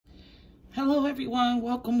Hello everyone,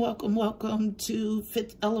 welcome to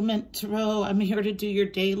Fifth Element Tarot. I'm here to do your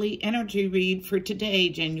daily energy read for today,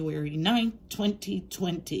 January 9th,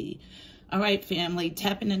 2020. All right, family,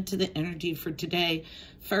 tapping into the energy for today.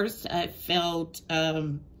 First, I felt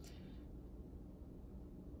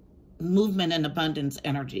movement and abundance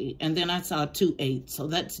energy, and then I saw 2-8, so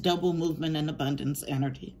that's double movement and abundance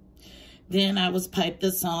energy. Then I was piped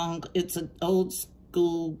the song. It's an old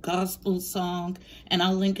school gospel song, and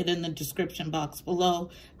I'll link it in the description box below.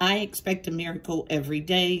 I expect a miracle every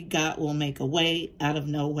day. God will make a way out of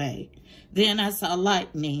no way. Then I saw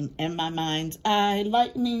lightning in my mind's eye.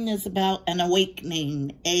 Lightning is about an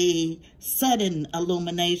awakening, a sudden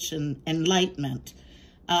illumination, enlightenment,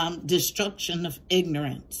 destruction of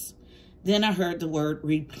ignorance. Then I heard the word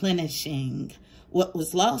replenishing. What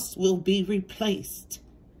was lost will be replaced.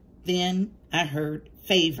 Then I heard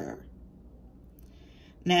favor.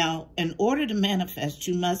 Now, in order to manifest,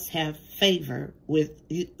 you must have favor with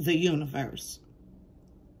the universe.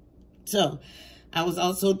 So, I was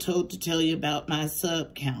also told to tell you about my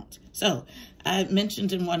sub count. So, I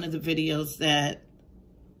mentioned in one of the videos that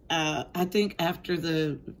I think after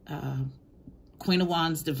the Queen of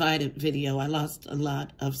Wands divided video, I lost a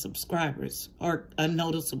lot of subscribers, or a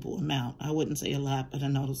noticeable amount. I wouldn't say a lot, but a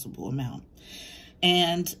noticeable amount.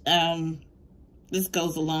 And this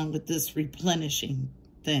goes along with this replenishing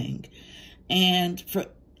thing. And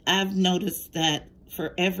I've noticed that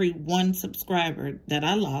for every one subscriber that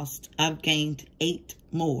I lost, I've gained 8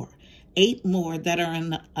 more. 8 more that are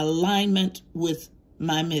in alignment with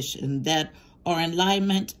my mission, that are in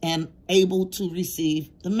alignment and able to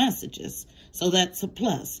receive the messages. So that's a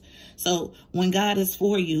plus. So when God is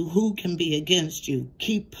for you, who can be against you?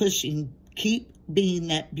 Keep pushing. Keep being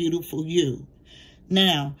that beautiful you.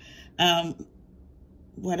 Now,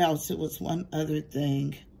 what else? It was one other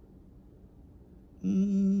thing.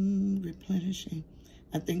 Replenishing.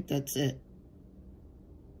 I think that's it.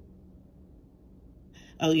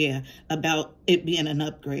 Oh, yeah. About it being an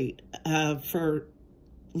upgrade. For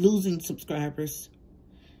losing subscribers,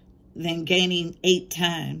 then gaining 8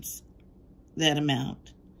 times that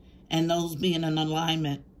amount. And those being in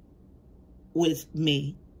alignment with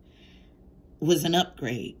me was an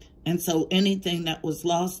upgrade. And so anything that was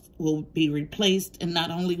lost will be replaced. And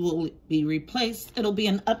not only will it be replaced, it'll be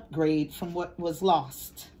an upgrade from what was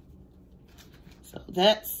lost. So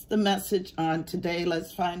that's the message on today.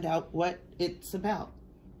 Let's find out what it's about.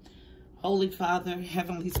 Holy Father,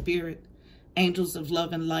 Heavenly Spirit, angels of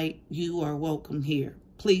love and light, you are welcome here.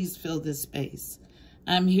 Please fill this space.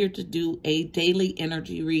 I'm here to do a daily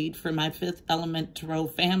energy read for my Fifth Element Tarot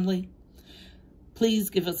family.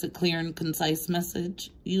 Please give us a clear and concise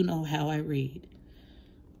message. You know how I read.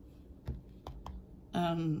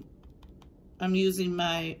 I'm using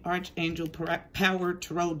my Archangel Power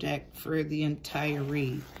Tarot deck for the entire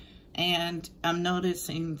read. And I'm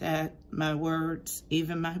noticing that my words,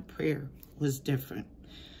 even my prayer, was different.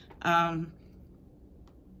 So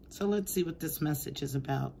let's see what this message is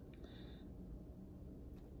about.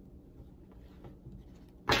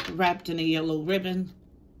 Wrapped in a yellow ribbon.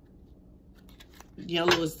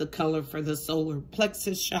 Yellow is the color for the solar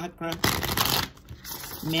plexus chakra.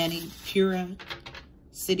 Manipura,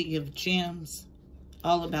 City of Gems,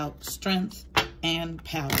 all about strength and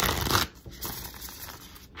power.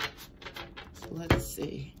 So let's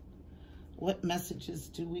see. What messages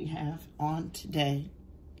do we have on today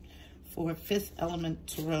for Fifth Element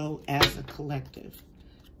Tarot as a collective?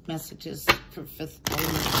 Messages for Fifth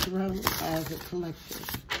Element Tarot as a collective.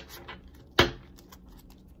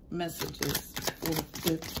 Messages for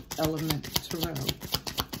Fifth Element Tarot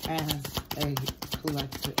as a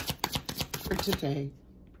collective. For today,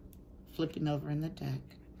 flipping over in the deck.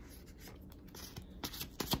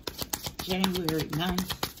 January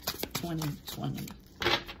 9th, 2020.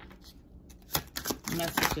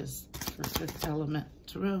 Messages for Fifth Element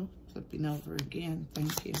Tarot. Flipping over again.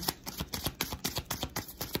 Thank you.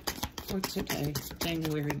 For today,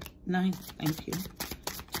 January 9th. Thank you.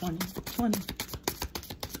 2020.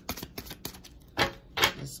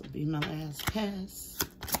 This will be my last pass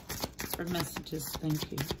for messages.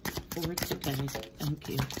 Thank you. For today, thank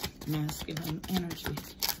you. Masculine energy,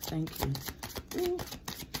 thank you. Ooh,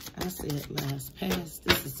 I said last pass.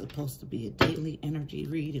 This is supposed to be a daily energy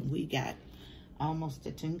read, and we got almost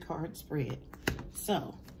a 10-card spread.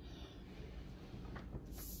 So,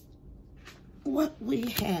 what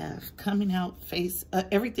we have coming out face,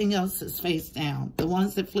 everything else is face down. The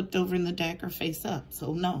ones that flipped over in the deck are face up,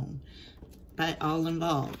 so known by all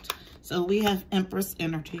involved. So we have Empress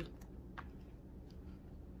energy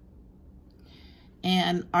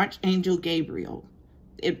and Archangel Gabriel.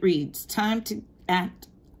 It reads, time to act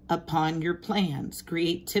upon your plans.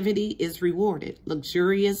 Creativity is rewarded.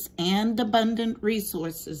 Luxurious and abundant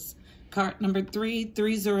resources. Card number 3.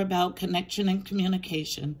 Threes are about connection and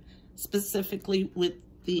communication, specifically with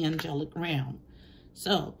the angelic realm.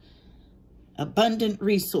 So, abundant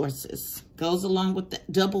resources goes along with the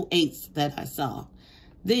double eights that I saw.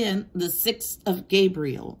 Then the 6 of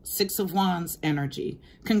Gabriel, 6 of Wands energy.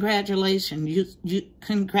 Congratulations,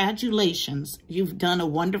 congratulations, you've done a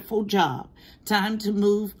wonderful job. Time to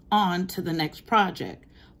move on to the next project.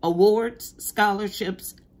 Awards,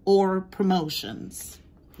 scholarships, or promotions.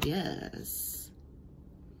 Yes.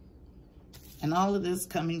 And all of this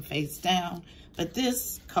coming face down. But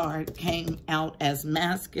this card came out as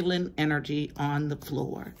masculine energy on the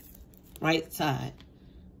floor. Right side.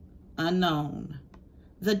 Unknown.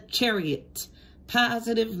 The Chariot.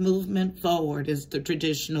 Positive movement forward is the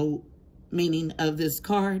traditional meaning of this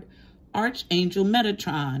card. Archangel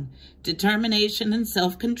Metatron. Determination and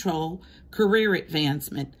self-control. Career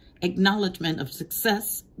advancement. Acknowledgement of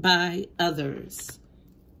success by others.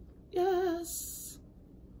 Yes.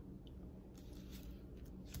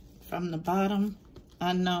 From the bottom,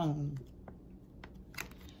 unknown.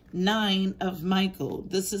 9 of Michael.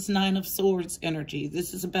 This is 9 of Swords energy.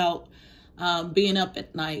 This is about being up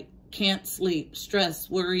at night, can't sleep, stress,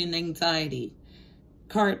 worry, and anxiety.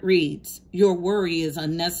 Card reads, your worry is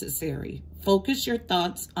unnecessary. Focus your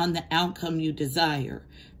thoughts on the outcome you desire.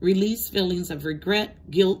 Release feelings of regret,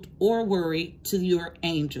 guilt, or worry to your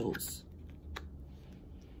angels.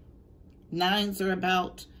 9s are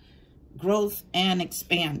about growth and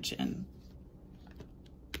expansion.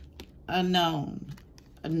 Unknown.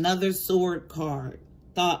 Another sword card.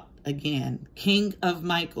 Thought again. King of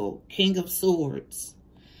Michael. King of Swords.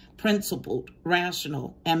 Principled,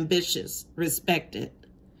 rational, ambitious, respected.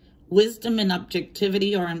 Wisdom and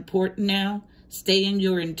objectivity are important now. Stay in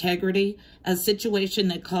your integrity. A situation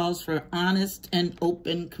that calls for honest and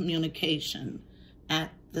open communication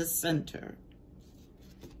at the center.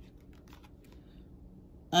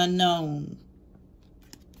 Unknown.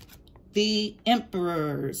 The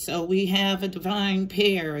Emperor. So we have a divine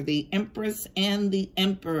pair, the Empress and the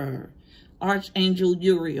Emperor. Archangel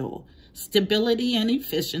Uriel. Stability and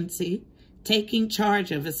efficiency. Taking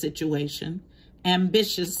charge of a situation.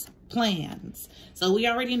 Ambitious plans. So we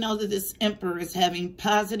already know that this Emperor is having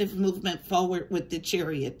positive movement forward with the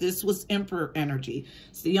Chariot. This was Emperor energy.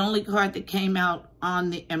 It's the only card that came out on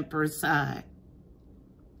the Emperor side.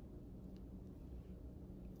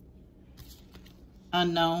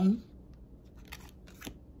 Unknown.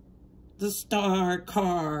 The Star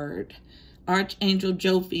card. Archangel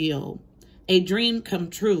Jophiel. A dream come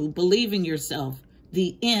true. Believe in yourself.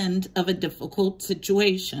 The end of a difficult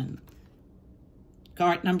situation.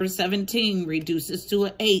 Card number 17 reduces to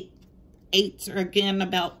an 8. 8s are again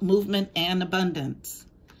about movement and abundance.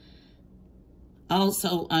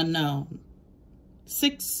 Also unknown.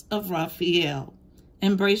 6 of Raphael.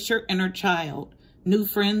 Embrace your inner child. New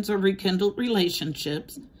friends or rekindled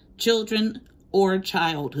relationships. Children or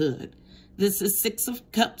childhood. This is 6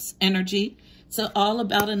 of Cups energy. So all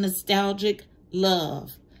about a nostalgic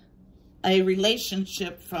love. A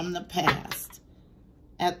relationship from the past.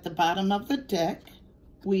 At the bottom of the deck,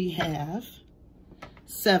 we have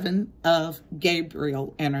 7 of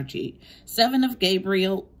Gabriel energy. 7 of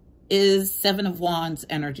Gabriel is 7 of Wands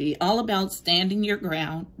energy. All about standing your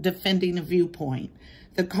ground, defending a viewpoint.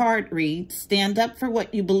 The card reads, stand up for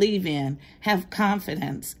what you believe in. Have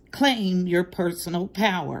confidence. Claim your personal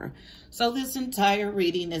power. So this entire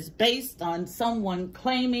reading is based on someone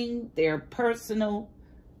claiming their personal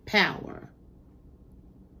power.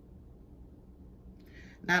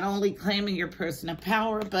 Not only claiming your personal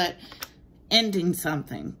power, but ending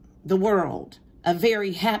something. The world. A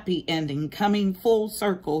very happy ending. Coming full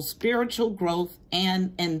circle. Spiritual growth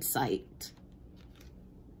and insight.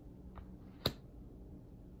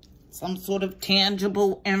 Some sort of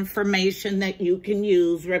tangible information that you can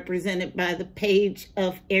use, represented by the Page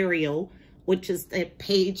of Ariel, which is the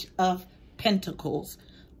Page of Pentacles,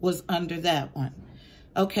 was under that one.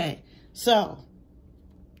 Okay, so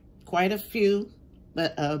quite a few,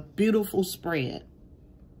 but a beautiful spread.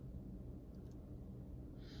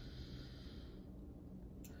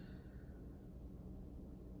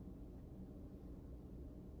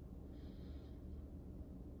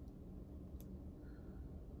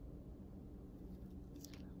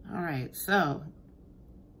 All right, so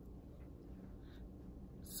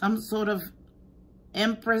some sort of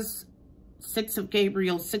Empress, 6 of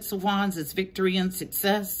Gabriel, 6 of Wands is victory and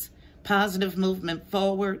success, positive movement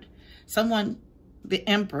forward. Someone, the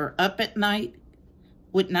Emperor, up at night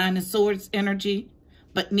with 9 of Swords energy,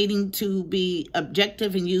 but needing to be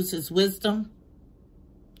objective and use his wisdom.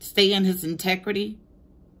 stay in his integrity.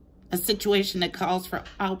 A situation that calls for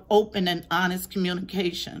open and honest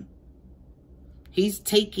communication. He's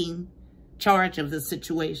taking charge of the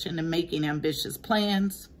situation and making ambitious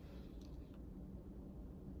plans.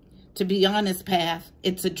 To be honest, Path,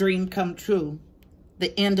 it's a dream come true.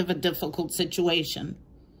 The end of a difficult situation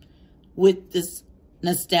with this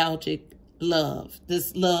nostalgic love,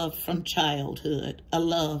 this love from childhood, a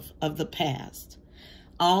love of the past,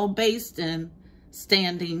 all based in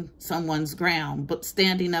standing someone's ground, but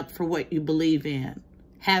standing up for what you believe in,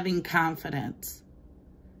 having confidence,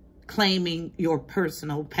 claiming your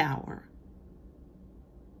personal power.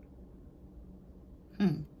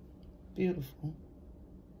 Beautiful.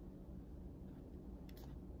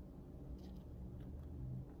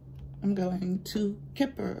 I'm going to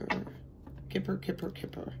Kipper. Kipper, Kipper,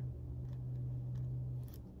 Kipper.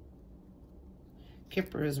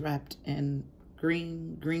 Kipper is wrapped in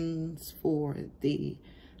greens for the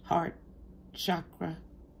heart chakra.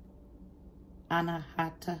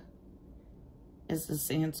 Anahata is the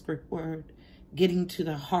Sanskrit word, getting to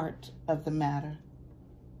the heart of the matter.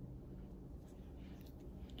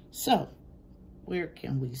 So, where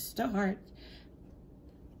can we start?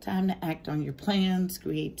 Time to act on your plans.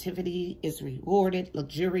 Creativity is rewarded.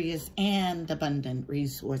 Luxurious and abundant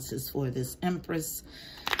resources for this Empress.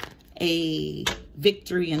 A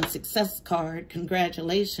victory and success card.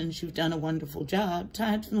 Congratulations, you've done a wonderful job.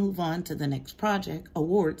 Time to move on to the next project,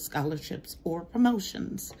 awards, scholarships, or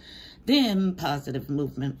promotions. Then positive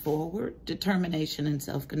movement forward, determination and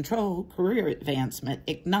self-control, career advancement,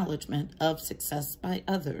 acknowledgement of success by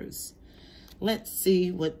others. Let's see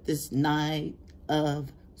what this Knight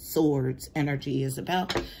of Swords energy is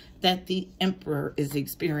about that the Emperor is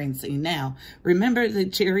experiencing now. Remember, the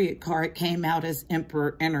Chariot card came out as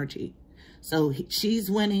Emperor energy. So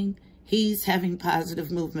she's winning. He's having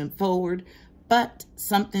positive movement forward, but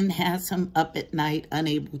something has him up at night,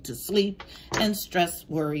 unable to sleep, and stress,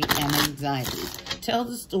 worry, and anxiety. Tell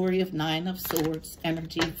the story of Nine of Swords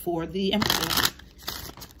energy for the Emperor.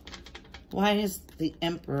 Why is the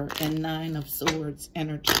Emperor and Nine of Swords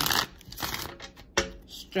energy?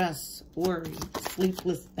 Stress, worry,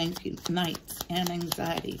 sleepless thinking, nights, and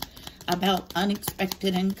anxiety about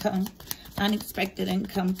unexpected income. Unexpected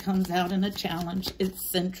income comes out in a challenge. It's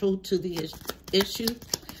central to the issue.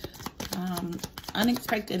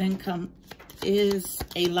 Unexpected income is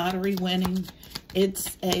a lottery winning.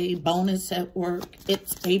 It's a bonus at work.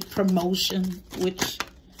 It's a promotion, which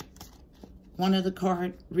one of the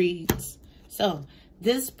card reads. So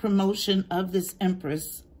this promotion of this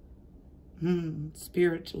Empress,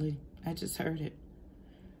 spiritually, I just heard it,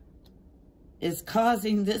 is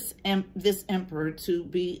causing this Emperor to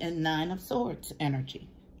be in Nine of Swords energy.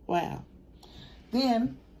 Wow.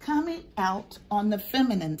 Then coming out on the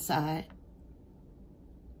feminine side,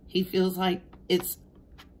 he feels like it's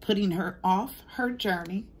putting her off her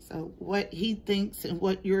journey. So what he thinks and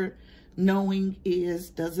what you're knowing is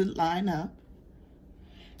doesn't line up.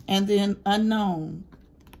 And then unknown.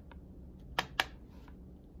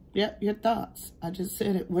 Yep, your thoughts. I just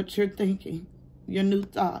said it. What you're thinking. Your new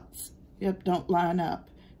thoughts. Yep, don't line up.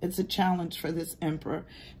 It's a challenge for this Emperor.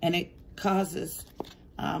 And it causes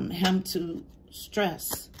him to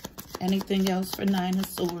stress. Anything else for Nine of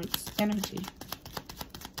Swords energy?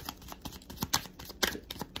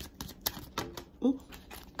 Ooh.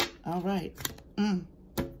 All right.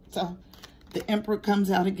 So the Emperor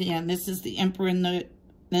comes out again. This is the Emperor in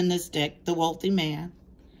this deck, the wealthy man.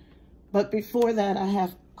 But before that, I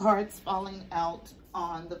have cards falling out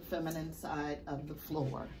on the feminine side of the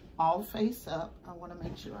floor. All face up. I want to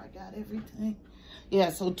make sure I got everything. Yeah,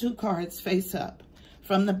 so two cards face up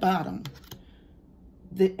from the bottom.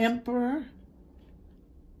 The Emperor,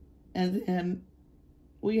 and then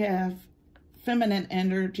we have feminine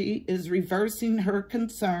energy is reversing her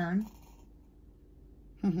concern.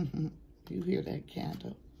 You hear that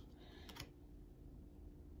candle?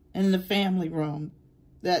 In the family room,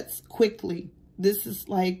 that's quickly. This is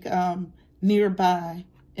like nearby,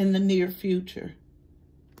 in the near future.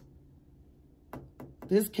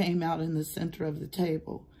 This came out in the center of the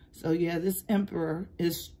table. So yeah, this Emperor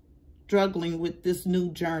is struggling with this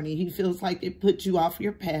new journey. He feels like it puts you off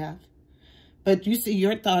your path. But you see,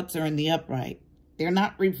 your thoughts are in the upright. They're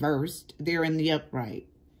not reversed. They're in the upright.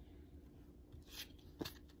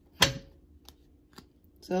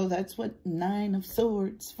 So that's what Nine of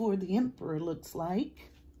Swords for the Emperor looks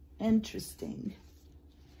like. Interesting.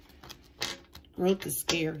 Growth is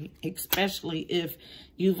scary, especially if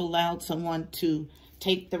you've allowed someone to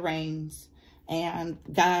take the reins and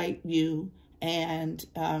guide you and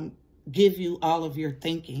give you all of your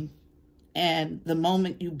thinking. And the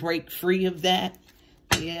moment you break free of that,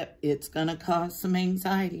 Yep, it's going to cause some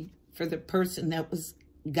anxiety for the person that was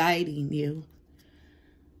guiding you.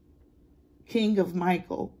 King of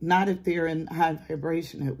Michael, not if they're in high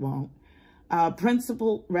vibration, it won't.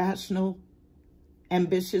 Principled, rational,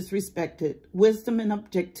 ambitious, respected. Wisdom and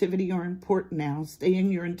objectivity are important now. Stay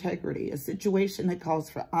in your integrity. A situation that calls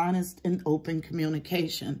for honest and open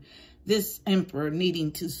communication. This emperor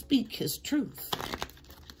needing to speak his truth.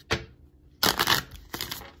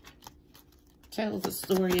 Tell the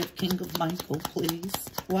story of King of Michael, please.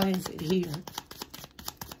 Why is it here?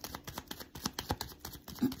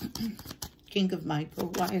 King of Michael,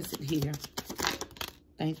 why is it here?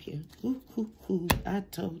 Thank you. I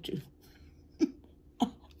told you.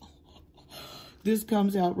 This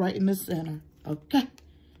comes out right in the center. Okay.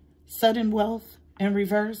 Sudden wealth in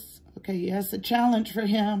reverse. Okay, yes, a challenge for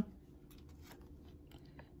him.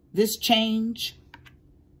 This change.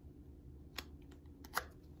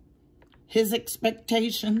 His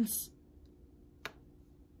expectations.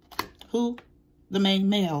 Who? The main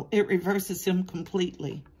male. It reverses him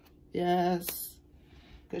completely. Yes.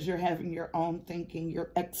 Because you're having your own thinking.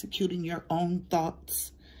 You're executing your own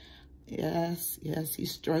thoughts. Yes, yes,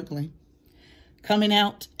 he's struggling. Coming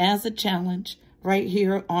out as a challenge right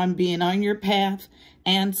here on being on your path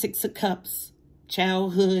and Six of Cups.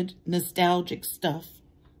 Childhood, nostalgic stuff.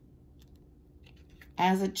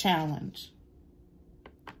 As a challenge.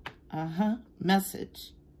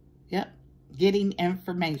 Message. Yep. Getting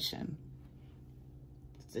information.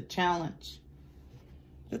 It's a challenge.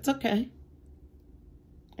 It's okay.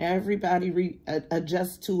 Everybody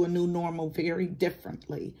adjusts to a new normal very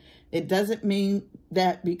differently. It doesn't mean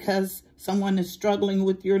that because someone is struggling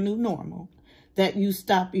with your new normal, that you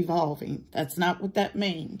stop evolving. That's not what that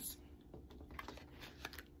means.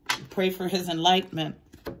 You pray for his enlightenment.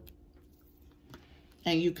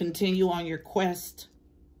 And you continue on your quest.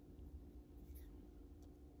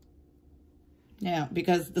 Now,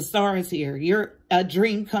 because the star is here, you're a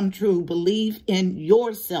dream come true. Believe in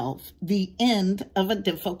yourself. The end of a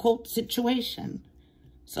difficult situation.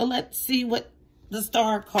 So let's see what the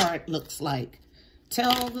star card looks like.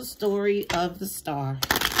 Tell the story of the star.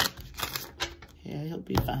 Yeah, he'll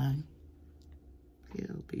be fine.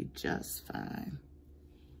 He'll be just fine.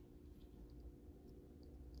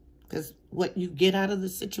 Because what you get out of the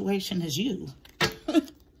situation is you.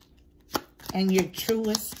 And your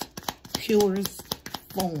truest, purest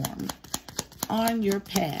form on your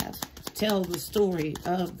path. Tell the story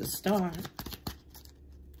of the star.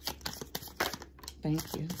 Thank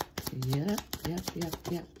you. Yep.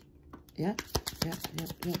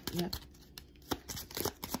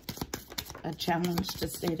 A challenge to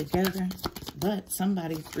stay together, but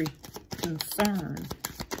somebody's concerned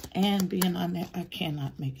and being on there. I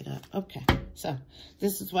cannot make it up. Okay, so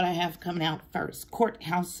this is what I have coming out first.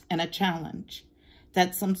 Courthouse and a challenge.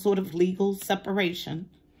 That's some sort of legal separation.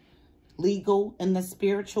 Legal in the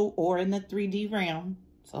spiritual or in the 3D realm.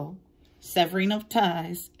 So, severing of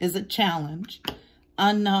ties is a challenge.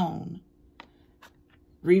 Unknown.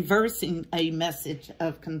 Reversing a message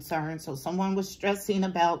of concern. So, someone was stressing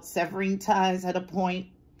about severing ties at a point.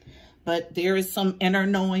 But there is some inner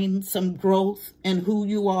knowing, some growth in who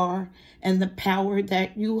you are and the power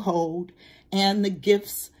that you hold and the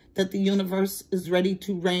gifts that the universe is ready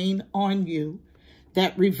to rain on you.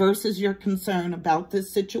 That reverses your concern about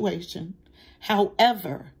this situation.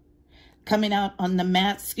 However, coming out on the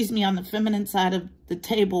on the feminine side of the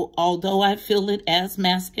table, although I feel it as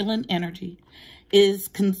masculine energy, is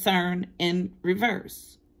concern in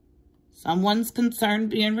reverse. Someone's concern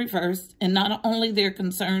being reversed, and not only their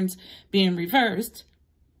concerns being reversed.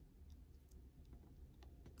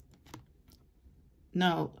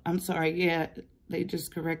 No, I'm sorry. Yeah, they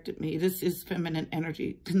just corrected me. This is feminine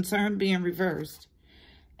energy. Concern being reversed.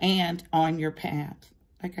 And on your path.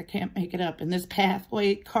 Like I can't make it up. And this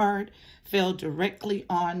pathway card fell directly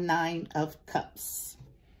on 9 of Cups.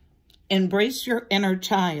 Embrace your inner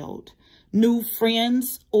child. New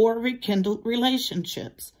friends or rekindled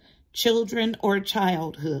relationships. Children or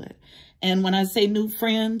childhood. And when I say new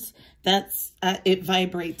friends, that's it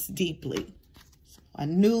vibrates deeply. So a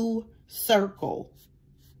new circle.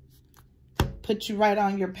 Put you right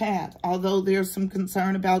on your path. Although there's some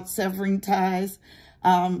concern about severing ties.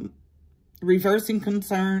 Reversing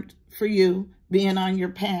concern for you, being on your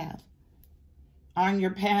path. On your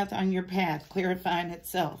path, clarifying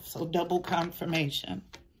itself. So double confirmation.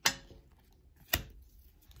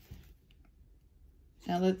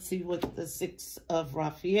 Now let's see what the 6 of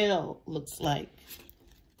Raphael looks like.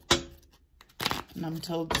 And I'm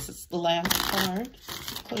told this is the last card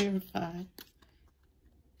to clarify.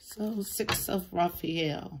 So 6 of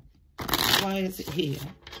Raphael. Why is it here?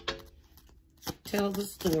 tell the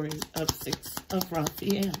story of 6 of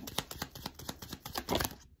Raphael.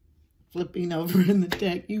 Flipping over in the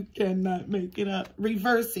deck, you cannot make it up.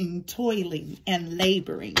 Reversing, toiling, and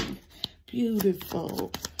laboring.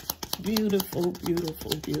 Beautiful, beautiful,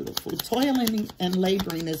 beautiful, beautiful. Toiling and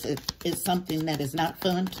laboring is something that is not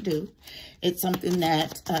fun to do. It's something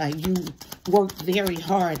that you work very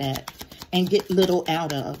hard at and get little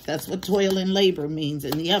out of. That's what toil and labor means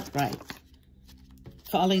in the upright.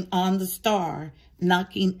 Falling on the star,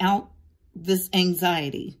 knocking out this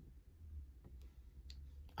anxiety.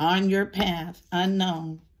 On your path,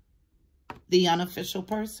 unknown, the unofficial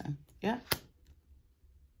person. Yeah.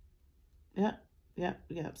 Yeah, yeah,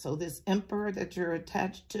 yeah. So this emperor that you're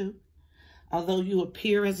attached to, although you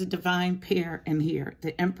appear as a divine pair in here,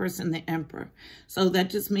 the empress and the emperor. So that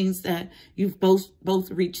just means that you've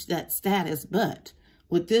both reached that status. But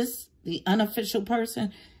with this, the unofficial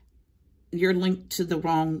person, you're linked to the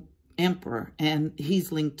wrong emperor and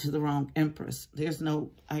he's linked to the wrong empress. There's no,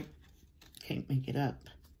 I can't make it up.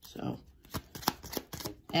 So,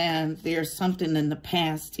 and there's something in the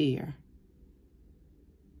past here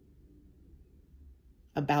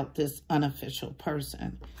about this unofficial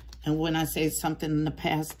person. And when I say something in the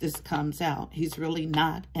past, this comes out. He's really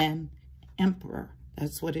not an emperor.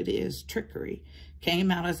 That's what it is, trickery.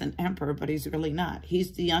 Came out as an emperor, but he's really not.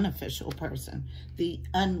 He's the unofficial person, the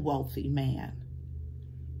unwealthy man.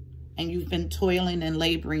 And you've been toiling and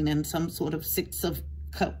laboring in some sort of 6 of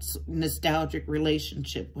Cups nostalgic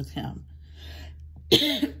relationship with him.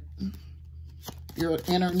 Your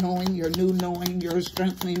inner knowing, your new knowing, your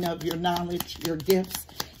strengthening of your knowledge, your gifts,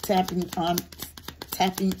 tapping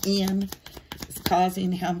in is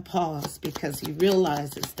causing him pause because he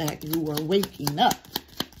realizes that you are waking up.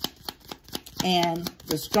 And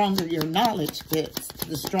the stronger your knowledge gets,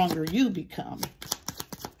 the stronger you become.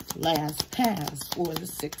 Last pass for the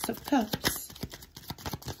 6 of Cups.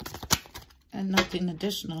 And nothing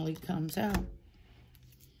additionally comes out.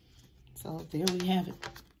 So there we have it.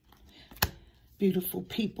 Beautiful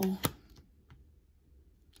people.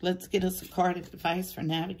 Let's get us a card of advice for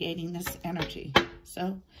navigating this energy.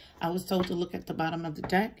 So I was told to look at the bottom of the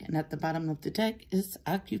deck, and at the bottom of the deck is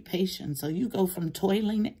occupation. So you go from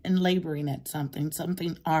toiling and laboring at something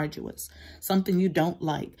arduous, something you don't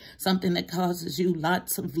like, something that causes you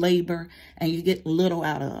lots of labor and you get little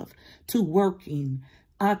out of, to working,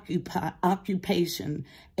 occupation,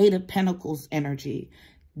 8 of Pentacles energy,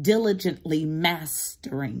 diligently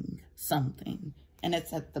mastering something. And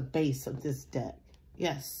it's at the base of this deck.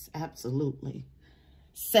 Yes, absolutely.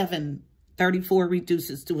 7, 34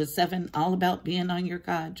 reduces to a 7, all about being on your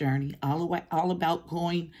God journey, all about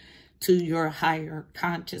going to your higher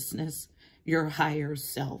consciousness, your higher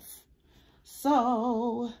self.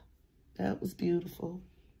 So that was beautiful.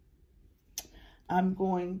 I'm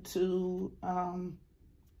going to,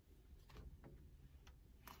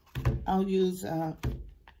 I'll use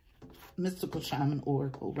Mystical Shaman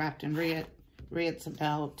Oracle, wrapped in red. Red's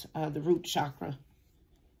about the root chakra.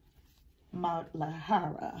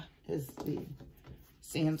 Madlahara is the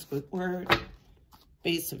Sanskrit word.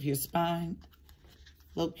 Base of your spine,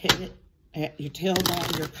 located at your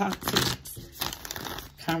tailbone, your coccyx.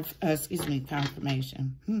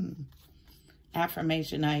 Confirmation.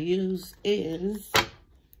 Affirmation I use is,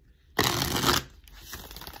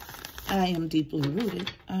 I am deeply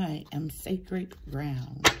rooted. I am sacred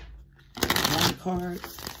ground. 1 card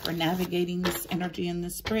for navigating this energy in the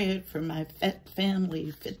spread for my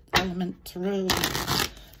family, 5th element tarot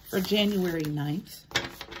for January 9th,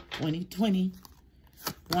 2020.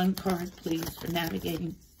 1 card, please, for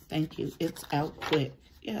navigating. Thank you. It's out quick.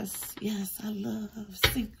 Yes, yes, I love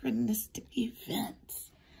synchronistic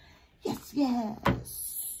events. Yes,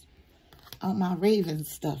 yes. On my Raven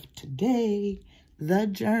stuff today, the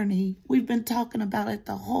journey. We've been talking about it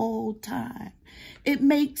the whole time. It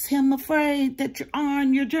makes him afraid that you're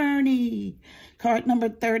on your journey. Card number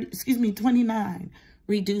 29,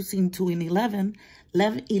 reducing to an 11.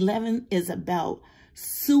 11 is about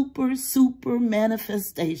super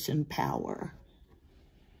manifestation power.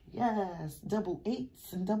 Yes, double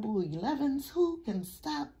 8s and double 11s. Who can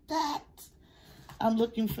stop that? I'm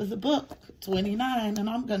looking for the book, 29, and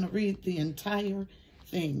I'm going to read the entire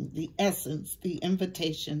thing, the essence, the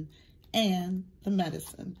invitation, and the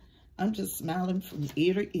medicine. I'm just smiling from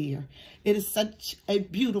ear to ear. It is such a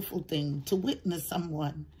beautiful thing to witness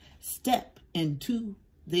someone step into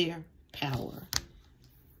their power.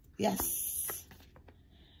 Yes.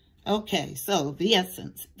 Okay, so the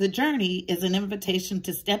essence. The journey is an invitation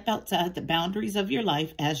to step outside the boundaries of your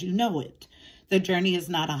life as you know it. The journey is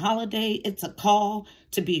not a holiday. It's a call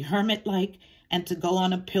to be hermit-like and to go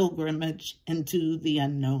on a pilgrimage into the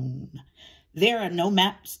unknown. There are no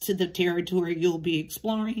maps to the territory you'll be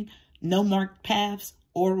exploring, no marked paths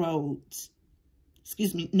or roads.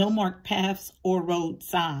 No marked paths or road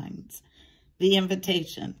signs. The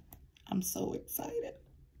invitation. I'm so excited.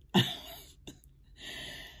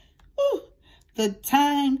 The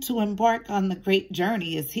time to embark on the great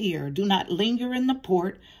journey is here. Do not linger in the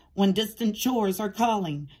port when distant shores are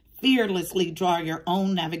calling. Fearlessly draw your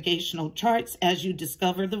own navigational charts as you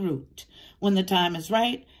discover the route. When the time is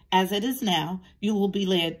right, as it is now, you will be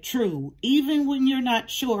led true, even when you're not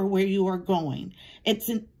sure where you are going. It's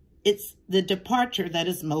the departure that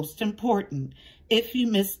is most important. If you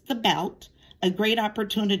miss the bout, a great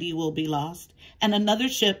opportunity will be lost, and another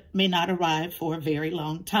ship may not arrive for a very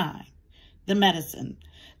long time. The medicine.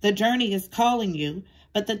 The journey is calling you,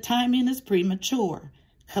 but the timing is premature.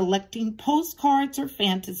 Collecting postcards or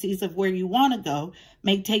fantasies of where you want to go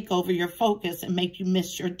may take over your focus and make you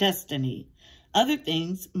miss your destiny. Other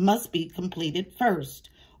things must be completed first,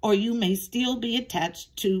 or you may still be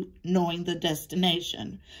attached to knowing the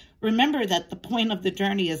destination. Remember that the point of the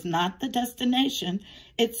journey is not the destination,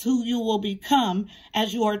 it's who you will become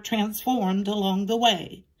as you are transformed along the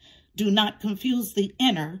way. Do not confuse the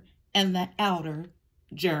inner and the outer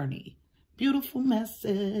journey. Beautiful message.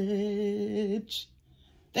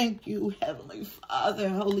 Thank you, Heavenly Father,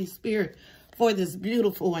 Holy Spirit, for this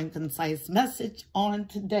beautiful and concise message on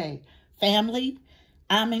today. Family,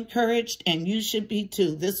 I'm encouraged and you should be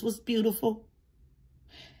too. This was beautiful.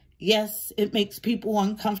 Yes, it makes people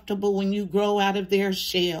uncomfortable when you grow out of their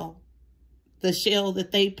shell, the shell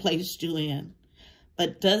that they placed you in.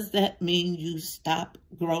 But does that mean you stop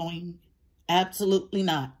growing? Absolutely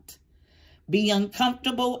not. Be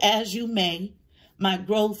uncomfortable as you may, my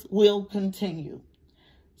growth will continue.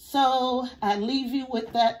 So I leave you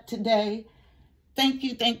with that today. Thank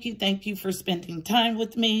you for spending time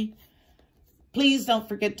with me. Please don't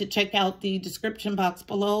forget to check out the description box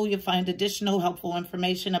below. You'll find additional helpful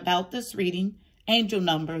information about this reading, angel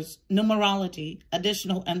numbers, numerology,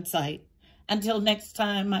 additional insight. Until next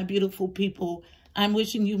time, my beautiful people, I'm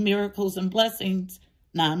wishing you miracles and blessings.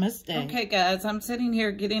 Namaste. Okay, guys, I'm sitting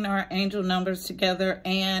here getting our angel numbers together,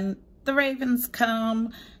 and the ravens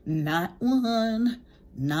come, not 1,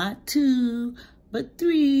 not 2, but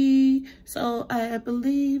 3. So I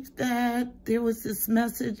believe that there was this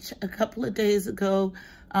message a couple of days ago,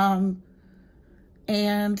 and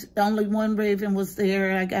only 1 raven was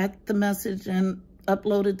there. I got the message and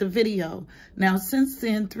uploaded the video. Now, since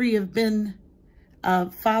then, 3 have been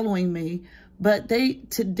following me. But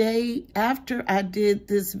today, after I did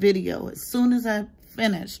this video, as soon as I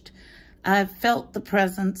finished, I felt the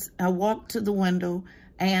presence. I walked to the window,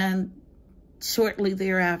 and shortly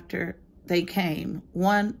thereafter, they came,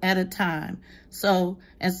 1 at a time. So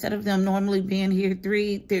instead of them normally being here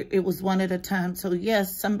 3, it was 1 at a time. So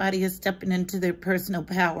yes, somebody is stepping into their personal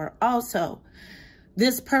power. Also,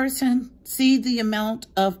 this person, see the amount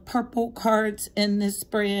of purple cards in this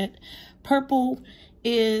spread? Purple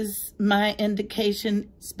is my indication,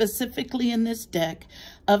 specifically in this deck,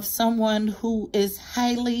 of someone who is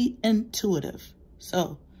highly intuitive.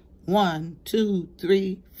 So 1, 2,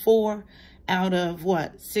 3, 4 out of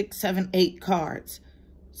what? 6, 7, 8 cards.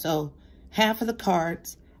 So half of the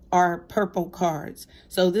cards are purple cards.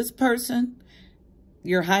 So this person,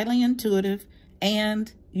 you're highly intuitive,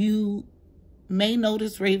 and you may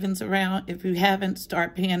notice ravens around. If you haven't,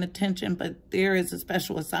 start paying attention, but there is a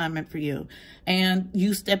special assignment for you, and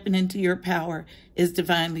you stepping into your power is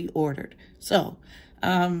divinely ordered. So,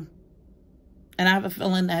 and I have a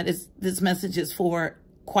feeling that this message is for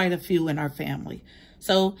quite a few in our family.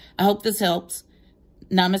 So I hope this helps.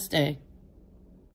 Namaste.